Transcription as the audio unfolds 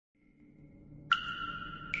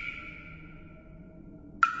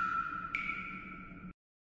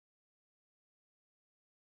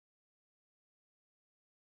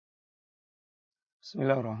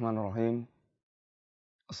Bismillahirrahmanirrahim.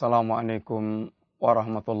 Assalamualaikum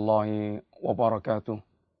warahmatullahi wabarakatuh.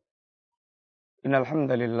 Innal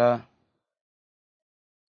hamdalillah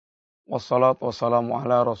wassalatu wassalamu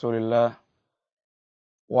ala Rasulillah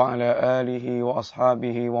wa ala alihi wa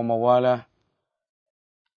ashabihi wa mawalah.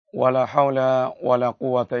 Wala haula wala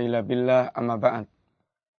quwata illa billah, amma ba'd.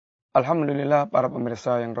 Alhamdulillah, para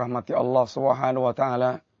pemirsa yang rahmati Allah Subhanahu wa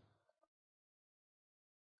taala.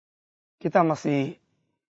 Kita masih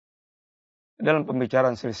dalam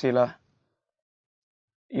pembicaraan silsilah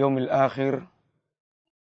Yaumil Akhir,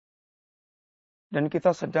 dan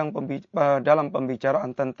kita sedang dalam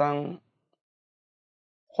pembicaraan tentang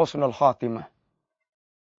Khusnul Khatimah,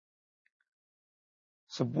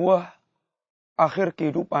 sebuah akhir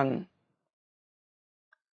kehidupan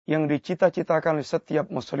yang dicita-citakan oleh setiap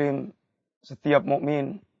muslim, setiap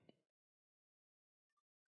mukmin,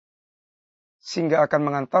 sehingga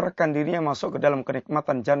akan mengantarkan dirinya masuk ke dalam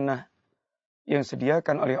kenikmatan jannah yang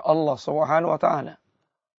disediakan oleh Allah Subhanahu wa taala.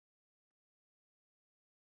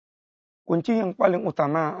 Kunci yang paling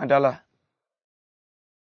utama adalah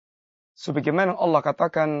sebagaimana Allah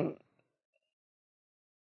katakan,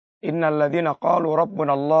 innal ladzina qalu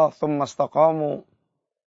rabbuna Allah tsumma istaqamu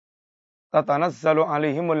tatanazzalu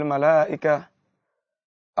alaihimul malaikah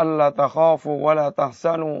alla takhafu wa la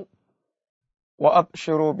tahzanu wa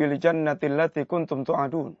abshiru bil jannati allati kuntum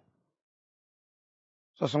tu'adun.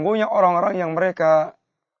 Sesungguhnya orang-orang yang mereka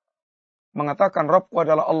mengatakan Rabbku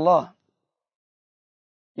adalah Allah,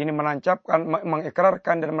 ini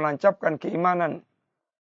mengikrarkan dan menancapkan keimanan.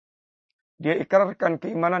 Dia ikrarkan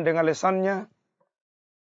keimanan dengan lisannya,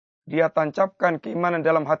 dia tancapkan keimanan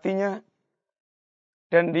dalam hatinya,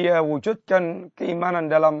 dan dia wujudkan keimanan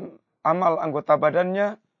dalam amal anggota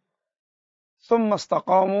badannya. Tsumma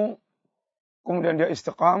istaqamu, kemudian dia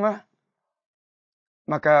istiqamah,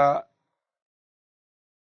 maka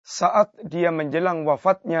saat dia menjelang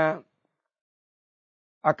wafatnya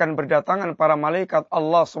akan berdatangan para malaikat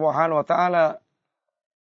Allah Subhanahu wa taala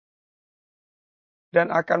dan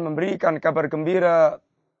akan memberikan kabar gembira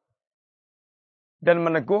dan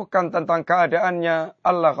meneguhkan tentang keadaannya.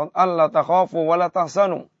 Allah takhafu wa la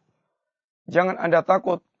tahzanu. Jangan Anda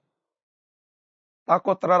takut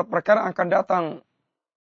terhadap perkara yang akan datang,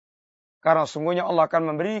 karena sungguhnya Allah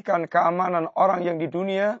akan memberikan keamanan orang yang di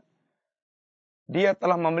dunia dia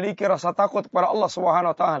telah memiliki rasa takut kepada Allah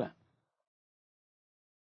Subhanahu wa taala.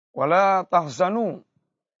 Wala tahzanu,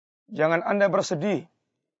 jangan Anda bersedih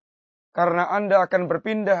karena Anda akan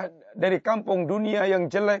berpindah dari kampung dunia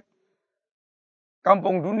yang jelek,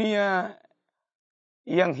 kampung dunia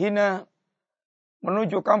yang hina,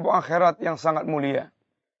 menuju kampung akhirat yang sangat mulia.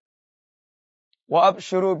 Wa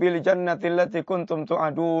abshiru bil jannati allati kuntum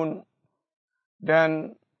tu'adun,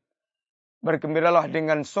 dan bergembiralah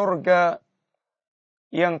dengan surga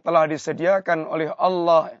yang telah disediakan oleh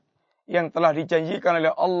Allah, yang telah dijanjikan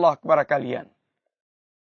oleh Allah kepada kalian.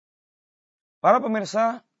 Para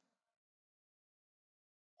pemirsa,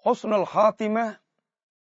 Khusnul Khatimah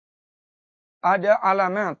ada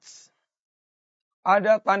alamat,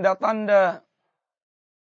 ada tanda-tanda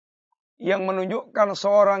yang menunjukkan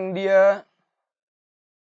seorang dia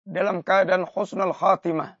dalam keadaan Khusnul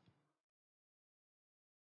Khatimah.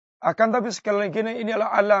 Akan tapi sekali lagi ini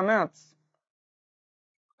adalah alamat.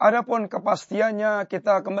 Adapun kepastiannya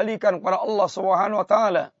kita kembalikan kepada Allah Subhanahu wa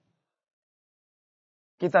taala.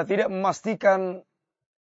 Kita tidak memastikan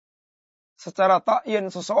secara ta'yin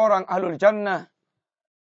seseorang ahlul jannah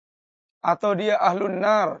atau dia ahlun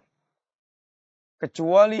nar,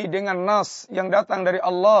 kecuali dengan nas yang datang dari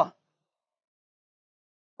Allah.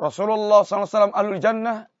 Rasulullah SAW ahlul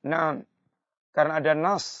jannah, na'am, karena ada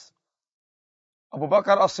nas. Abu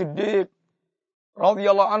Bakar As-Siddiq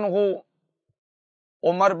radhiyallahu anhu,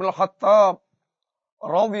 Umar bin Khattab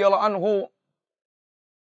radhiyallahu anhu,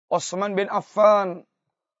 Utsman bin Affan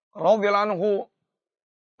radhiyallahu anhu,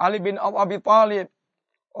 Ali bin Abi Thalib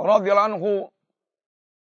radhiyallahu anhu,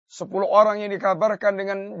 10 orang yang dikabarkan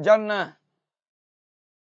dengan jannah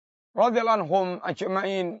radhiyallahu anhum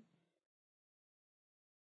ajma'in.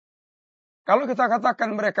 Kalau kita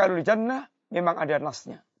katakan mereka di jannah, memang ada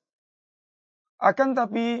nasnya. Akan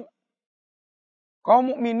tapi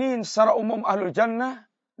kaum mukminin secara umum ahlul jannah,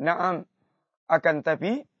 na'am. Akan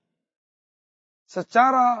tapi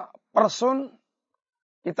secara person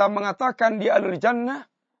kita mengatakan di ahlul jannah,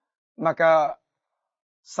 maka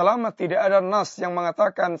selama tidak ada nas yang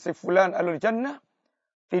mengatakan si fulan ahlul jannah,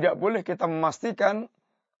 tidak boleh kita memastikan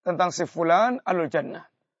tentang si fulan ahlul jannah.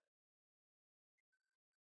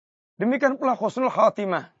 Demikian pula Khusnul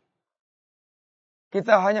Khatimah.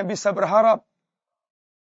 Kita hanya bisa berharap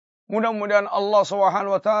mudah-mudahan Allah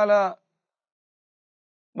Subhanahu wa taala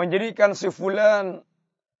menjadikan si fulan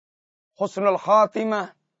Khusnul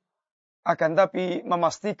Khatimah, akan tapi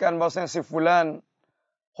memastikan bahwasanya si fulan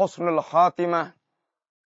Khusnul Khatimah,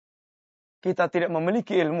 kita tidak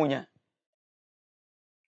memiliki ilmunya.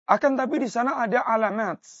 Akan tapi di sana ada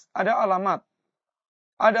alamat,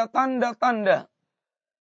 ada tanda-tanda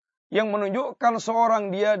yang menunjukkan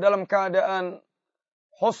seorang dia dalam keadaan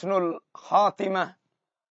Khusnul Khatimah.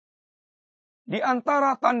 Di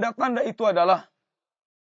antara tanda-tanda itu adalah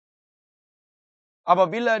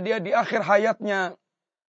apabila dia di akhir hayatnya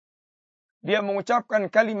dia mengucapkan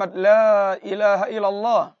kalimat la ilaha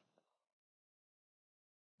illallah,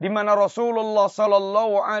 di mana Rasulullah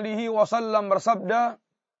sallallahu alaihi wasallam bersabda,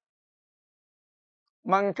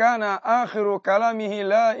 "Man kana akhiru kalamihi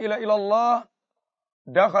la ilaha illallah,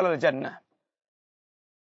 dakhala al-jannah."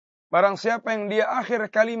 Barang siapa yang dia akhir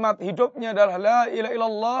kalimat hidupnya adalah la ilaha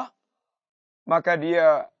illallah, maka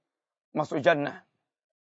dia masuk jannah.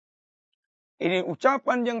 Ini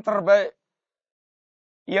ucapan yang terbaik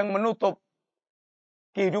yang menutup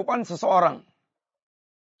kehidupan seseorang.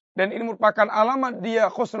 Dan ini merupakan alamat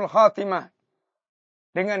dia Khusnul Khatimah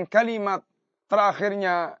dengan kalimat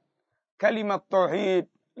terakhirnya, kalimat tauhid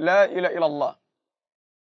la ilaha illallah.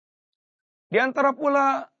 Di antara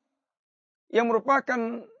pula yang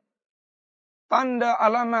merupakan tanda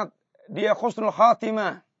alamat dia Khusnul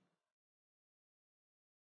Khatimah,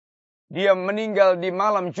 dia meninggal di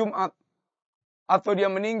malam Jumat atau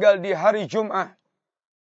dia meninggal di hari Jumat.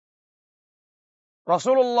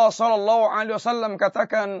 Rasulullah sallallahu alaihi wasallam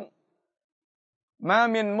katakan, "Ma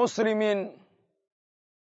min muslimin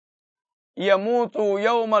yamutu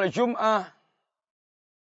yaumal jum'ah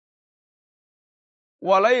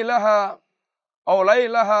wa lailaha aw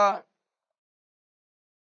lailaha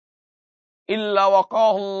illa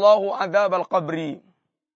waqahu Allahu adzabal qabri."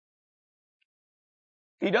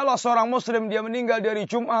 Tidaklah seorang muslim dia meninggal dari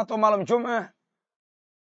Jumat atau malam Jumat,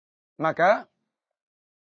 maka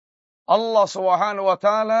Allah Subhanahu wa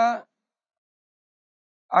taala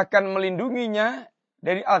akan melindunginya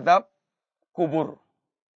dari azab kubur.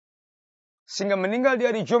 Sehingga meninggal di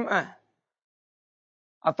hari Jumat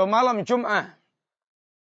atau malam Jumat,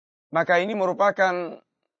 maka ini merupakan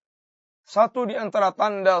satu di antara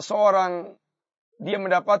tanda seorang dia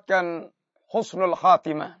mendapatkan Khusnul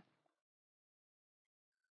Khatimah.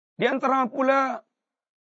 Di antara pula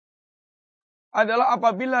adalah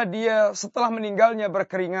apabila dia setelah meninggalnya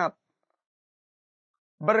berkeringat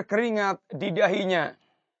di dahinya.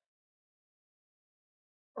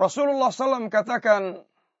 Rasulullah SAW katakan,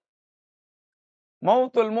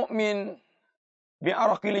 "Mautul mu'min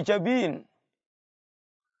bi'araqil jabin."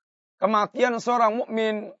 Kematian seorang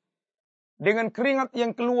mukmin dengan keringat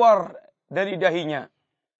yang keluar dari dahinya.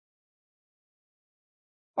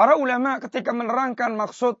 Para ulama ketika menerangkan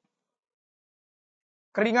maksud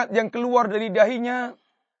keringat yang keluar dari dahinya,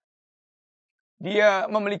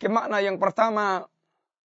 dia memiliki makna yang pertama,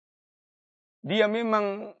 dia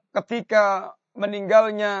memang ketika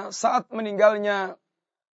meninggalnya, saat meninggalnya,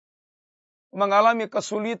 mengalami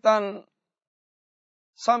kesulitan,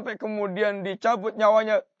 sampai kemudian dicabut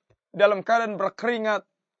nyawanya dalam keadaan berkeringat,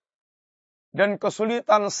 dan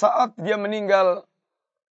kesulitan saat dia meninggal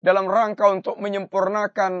dalam rangka untuk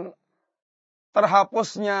menyempurnakan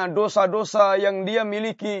terhapusnya dosa-dosa yang dia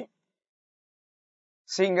miliki,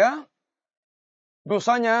 sehingga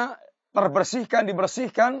dosanya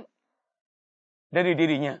dibersihkan dari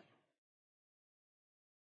dirinya.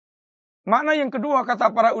 Makna yang kedua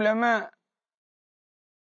kata para ulama,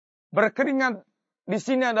 berkeringat di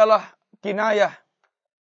sini adalah kinayah,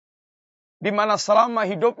 di mana selama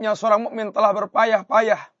hidupnya seorang mukmin telah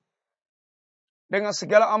berpayah-payah dengan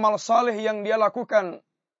segala amal saleh yang dia lakukan,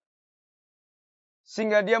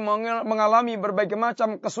 sehingga dia mengalami berbagai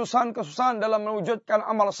macam kesusahan-kesusahan dalam mewujudkan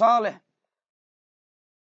amal saleh.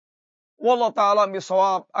 Wallahu ta'ala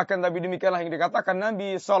bisawab. Akan tapi demikianlah yang dikatakan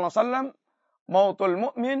Nabi SAW, mautul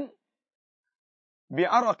mu'min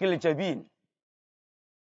bi'araqil jabin.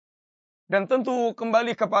 Dan tentu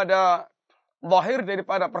kembali kepada zahir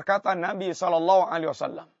daripada perkataan Nabi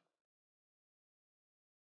SAW.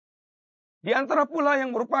 Di antara pula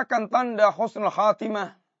yang merupakan tanda Khusnul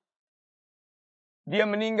Khatimah, dia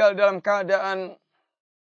meninggal dalam keadaan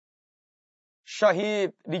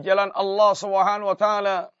syahid di jalan Allah Subhanahu wa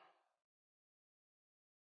taala.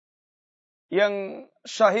 Yang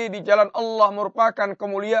syahid di jalan Allah merupakan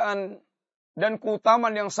kemuliaan dan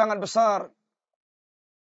keutamaan yang sangat besar.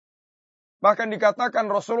 Bahkan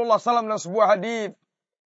dikatakan Rasulullah SAW dalam sebuah hadis,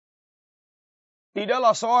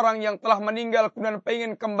 tidaklah seorang yang telah meninggal kemudian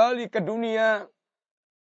ingin kembali ke dunia,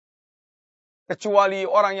 kecuali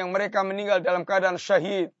orang yang mereka meninggal dalam keadaan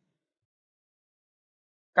syahid.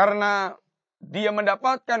 Karena dia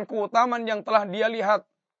mendapatkan keutamaan yang telah dia lihat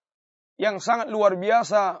yang sangat luar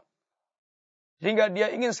biasa, sehingga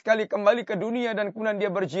dia ingin sekali kembali ke dunia dan kemudian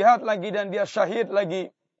dia berjihad lagi dan dia syahid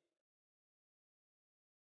lagi.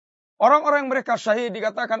 Orang-orang mereka syahid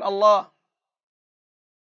dikatakan Allah,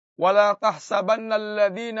 wala tahsabannal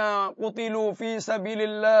ladzina qutilu fi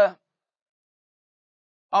sabilillah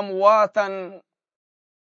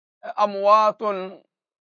amwatun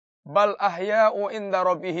bal ahya'u inda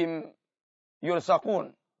rabbihim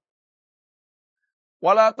yursaqun.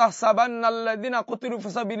 Wala tahsabannal ladzina qutilu fi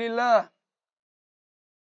sabilillah,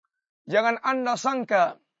 jangan Anda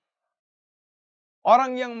sangka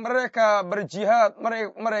orang yang mereka berjihad,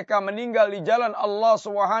 mereka meninggal di jalan Allah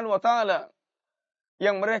Subhanahu wa taala,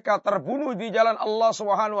 yang mereka terbunuh di jalan Allah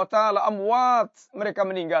Subhanahu wa taala, amwat, mereka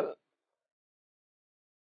meninggal.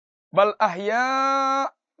 Bal ahya,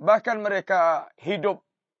 bahkan mereka hidup.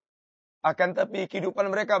 Akan tapi kehidupan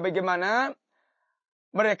mereka bagaimana?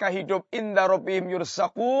 Mereka hidup inda rabbihim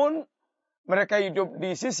yursaqun. Mereka hidup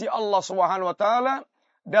di sisi Allah Subhanahu wa taala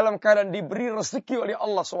dalam keadaan diberi rezeki oleh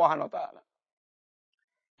Allah Subhanahu wa taala.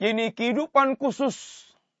 Ini kehidupan khusus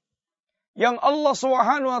yang Allah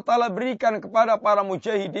Subhanahu wa taala berikan kepada para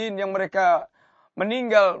mujahidin yang mereka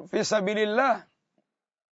meninggal fisabilillah.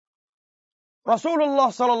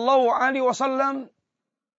 Rasulullah sallallahu alaihi wasallam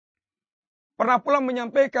pernah pula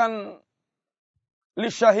menyampaikan li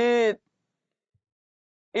syahid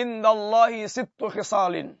indallahi sittu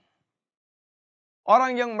khisalin.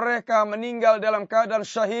 Orang yang mereka meninggal dalam keadaan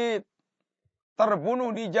syahid,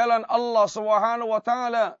 terbunuh di jalan Allah Subhanahu wa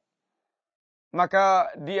taala,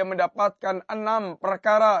 maka dia mendapatkan 6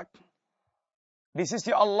 perkara di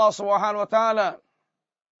sisi Allah Subhanahu wa taala.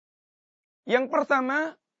 Yang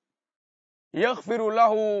pertama, yaghfiru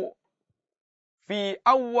lahu fi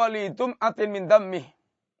awwali dum'atin min dammih.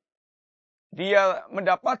 Dia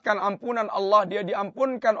mendapatkan ampunan Allah, dia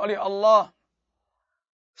diampunkan oleh Allah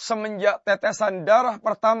semenjak tetesan darah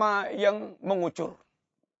pertama yang mengucur.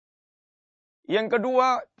 Yang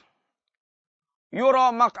kedua,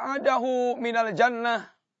 yura maq'adahu minal jannah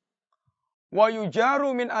wa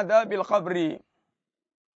yujaru min adabil qabri.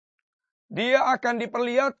 Dia akan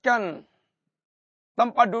diperlihatkan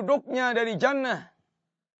tempat duduknya dari jannah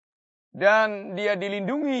dan dia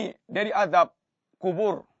dilindungi dari azab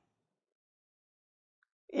kubur.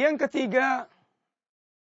 Yang ketiga,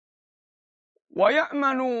 wa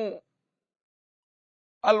ya'manu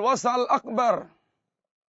al-wasal akbar.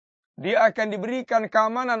 Dia akan diberikan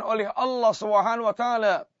keamanan oleh Allah Subhanahu wa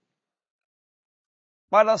taala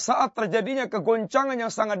pada saat terjadinya kegoncangan yang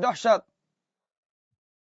sangat dahsyat,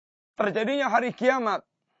 terjadinya hari kiamat.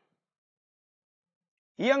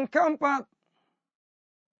 Yang keempat,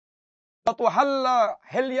 tatuhalla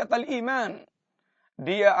hilyatal iman.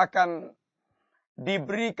 Dia akan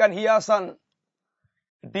diberikan hiasan,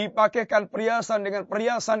 dipakaikan perhiasan dengan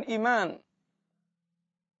perhiasan iman.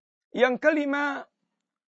 Yang kelima,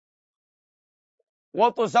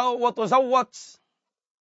 wa tuzawwaj,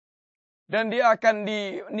 dan dia akan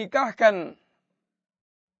dinikahkan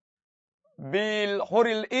bil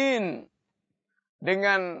huril in,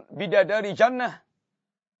 dengan bidadari jannah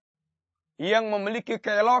yang memiliki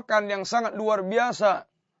keelokan yang sangat luar biasa.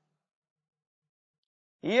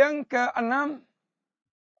 Yang keenam,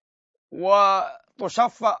 wa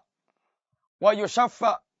tushaffa wa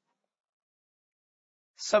yushaffa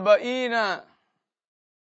sab'ina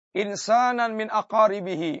insanan min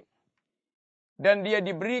aqaribihi, dan dia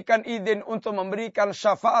diberikan izin untuk memberikan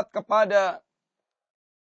syafaat kepada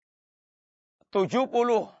 70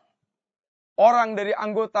 orang dari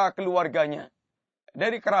anggota keluarganya,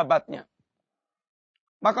 dari kerabatnya.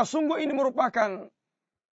 Maka sungguh ini merupakan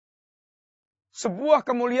sebuah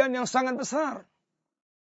kemuliaan yang sangat besar.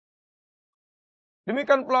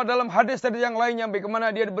 Demikian pula dalam hadis dari yang lainnya,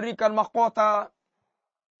 bagaimana dia diberikan mahkota,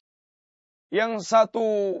 yang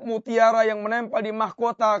satu mutiara yang menempel di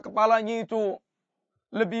mahkota kepalanya itu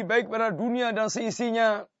lebih baik pada dunia dan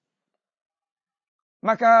seisinya.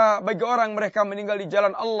 Maka bagi orang mereka meninggal di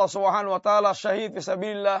jalan Allah Subhanahu wa taala, syahid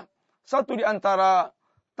fisabilillah, satu di antara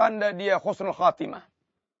tanda dia Khusnul Khatimah.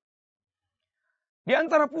 Di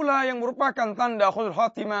antara pula yang merupakan tanda Khusnul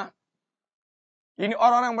Khatimah, ini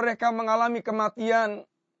orang-orang mereka mengalami kematian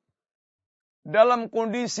dalam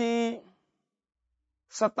kondisi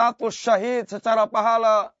status syahid secara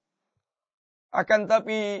pahala, akan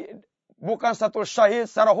tapi bukan status syahid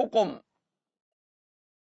secara hukum.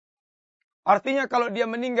 Artinya kalau dia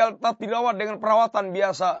meninggal tetap dirawat dengan perawatan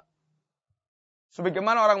biasa,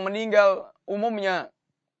 sebagaimana orang meninggal umumnya.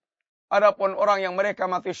 Adapun orang yang mereka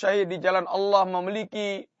mati syahid di jalan Allah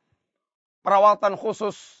memiliki perawatan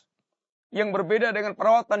khusus, yang berbeda dengan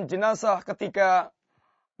perawatan jenazah ketika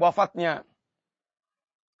wafatnya.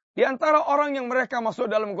 Di antara orang yang mereka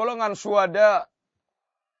masuk dalam golongan syuhada,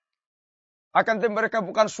 akan tetapi mereka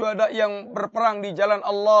bukan syuhada yang berperang di jalan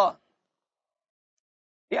Allah.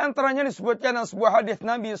 Di antaranya disebutkan dalam sebuah hadis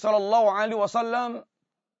Nabi SAW,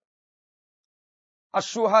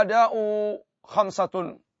 asy-syuhada'u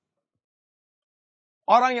khamsatun.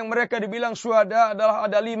 Orang yang mereka dibilang syuhada adalah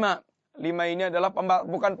ada 5. 5 ini adalah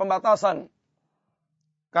bukan pembatasan.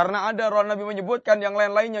 Karena ada orang Nabi menyebutkan yang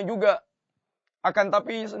lain-lainnya juga. Akan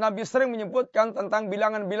tapi Nabi sering menyebutkan tentang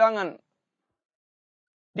bilangan-bilangan.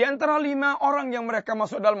 Di antara 5 orang yang mereka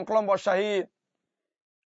masuk dalam kelompok syahid.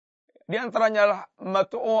 Di antaranya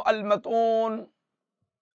al-mat'un,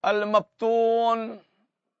 al-mabtun.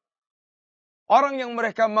 Orang yang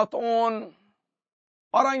mereka mat'un.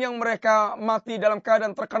 Orang yang mereka mati dalam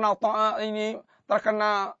keadaan terkena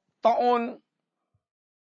ta'un.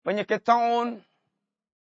 Penyakit ta'un.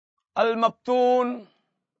 Al-mabtun.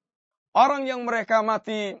 Orang yang mereka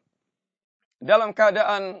mati dalam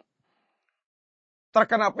keadaan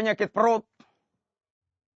terkena penyakit perut.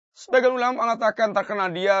 Sebagian ulama mengatakan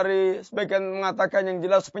terkena diare, sebagian mengatakan yang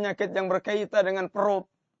jelas penyakit yang berkaitan dengan perut.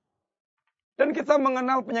 Dan kita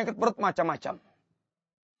mengenal penyakit perut macam-macam.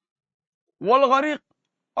 Wal ghariq,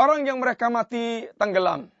 orang yang mereka mati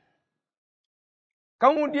tenggelam.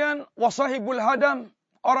 Kemudian wasahibul hadam,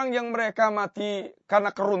 orang yang mereka mati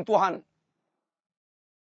karena keruntuhan.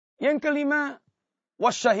 Yang kelima,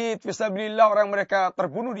 wasyahid fisabilillah, orang mereka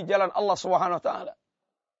terbunuh di jalan Allah Subhanahu wa taala.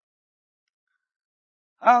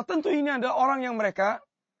 Tentu ini ada orang yang mereka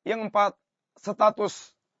yang 4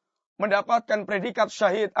 status mendapatkan predikat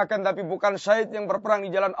syahid, akan tapi bukan syahid yang berperang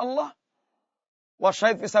di jalan Allah.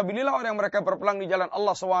 Wasyahid fisabilillah, orang yang mereka berperang di jalan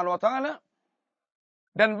Allah Subhanahu wa taala.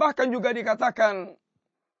 Dan bahkan juga dikatakan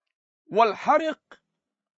wal hariq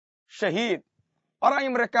syahid, orang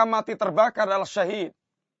yang mereka mati terbakar adalah syahid.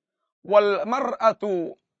 Wal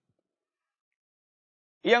mar'atu,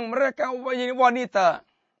 yang mereka wanita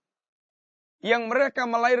yang mereka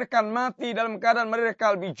melahirkan mati dalam keadaan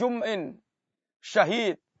mereka bijum'in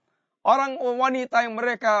syahid. Orang wanita yang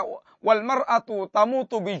mereka wal mar'atu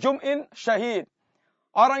tamutu bijum'in syahid.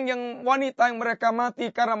 Orang yang wanita yang mereka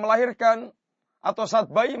mati karena melahirkan atau saat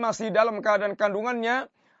bayi masih dalam keadaan kandungannya,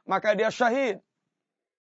 maka dia syahid.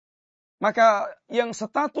 Maka yang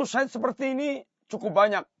status syahid seperti ini cukup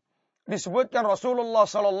banyak disebutkan Rasulullah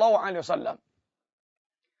sallallahu alaihi wasallam.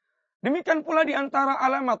 Demikian pula di antara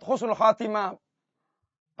alamat Khusnul Khatimah,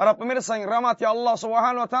 para pemirsa yang rahmati Allah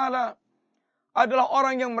Subhanahu wa taala, adalah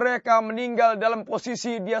orang yang mereka meninggal dalam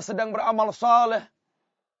posisi dia sedang beramal saleh.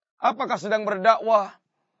 Apakah sedang berdakwah,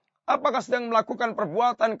 apakah sedang melakukan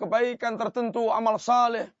perbuatan kebaikan tertentu, amal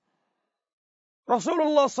saleh.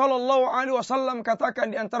 Rasulullah sallallahu alaihi wasallam katakan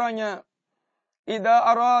di antaranya, "Idza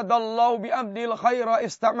aradallahu bi 'abdil khaira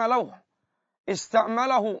ista'malahu."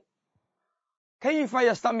 Kaifa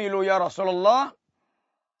yastamilu ya Rasulullah?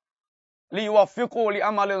 Liwaffiqu li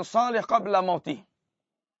amalin salih qabla mautih.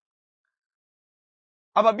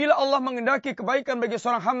 Apabila Allah menghendaki kebaikan bagi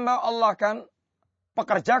seorang hamba, Allah akan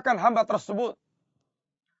pekerjakan hamba tersebut.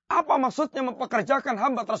 Apa maksudnya mempekerjakan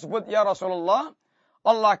hamba tersebut ya Rasulullah?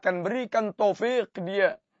 Allah akan berikan taufik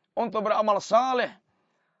dia untuk beramal saleh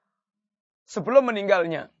sebelum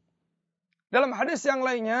meninggalnya. Dalam hadis yang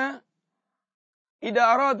lainnya, idza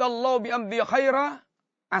aradallahu bi 'abdi khaira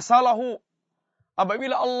asalahu.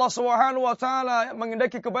 Apabila Allah Subhanahu wa taala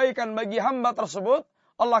menghendaki kebaikan bagi hamba tersebut,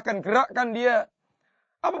 Allah akan gerakkan dia.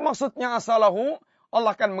 Apa maksudnya asalahu?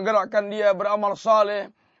 Allah akan menggerakkan dia beramal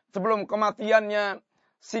saleh sebelum kematiannya,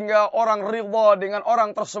 sehingga orang ridha dengan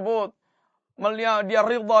orang tersebut, melihat dia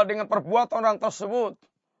ridha dengan perbuatan orang tersebut.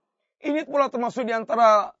 Ini pula termasuk di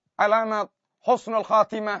antara alamat Khusnul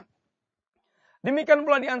Khatimah. Demikian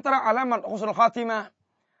pula di antara alamat Khusnul Khatimah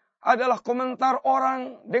adalah komentar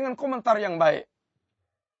orang dengan komentar yang baik.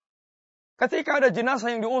 Ketika ada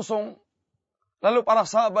jenazah yang diusung, lalu para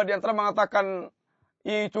sahabat di antara mengatakan,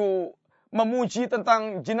 yaitu memuji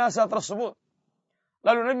tentang jenazah tersebut.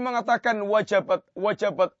 Lalu Nabi mengatakan wajib.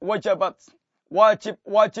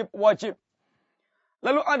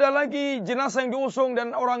 Lalu ada lagi jenazah yang diusung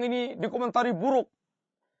dan orang ini dikomentari buruk.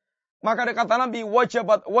 Maka ada kata Nabi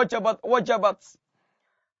wajabat.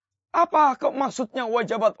 Apa maksudnya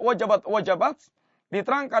wajabat?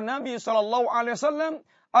 Diterangkan Nabi SAW,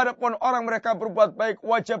 adapun orang mereka berbuat baik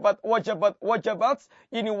wajabat,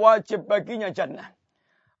 ini wajib baginya jannah.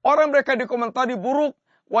 Orang mereka dikomentari buruk,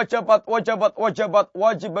 wajabat,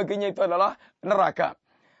 wajib baginya itu adalah neraka.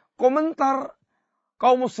 Komentar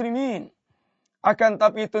kaum muslimin, akan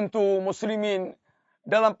tapi tentu muslimin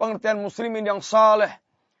dalam pengertian muslimin yang saleh,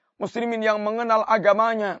 muslimin yang mengenal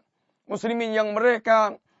agamanya, muslimin yang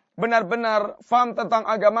mereka benar-benar faham tentang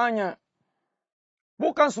agamanya.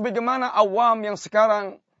 Bukan sebagaimana awam yang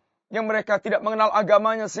sekarang, yang mereka tidak mengenal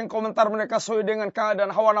agamanya, sehingga komentar mereka sesuai dengan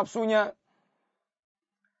keadaan hawa nafsunya.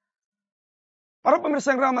 Para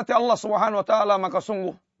pemirsa yang rahmati Allah Subhanahu wa taala, maka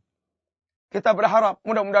sungguh kita berharap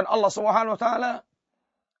mudah-mudahan Allah Subhanahu wa taala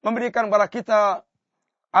memberikan kepada kita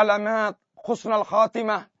alamat Khusnul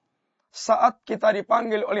Khatimah saat kita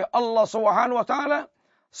dipanggil oleh Allah Subhanahu wa taala.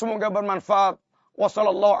 Semoga bermanfaat.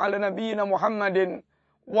 Wassallallahu ala nabiyyina Muhammadin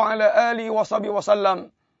wa ala alihi wa sahbihi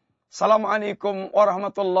wasallam. Assalamualaikum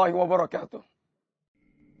warahmatullahi wabarakatuh.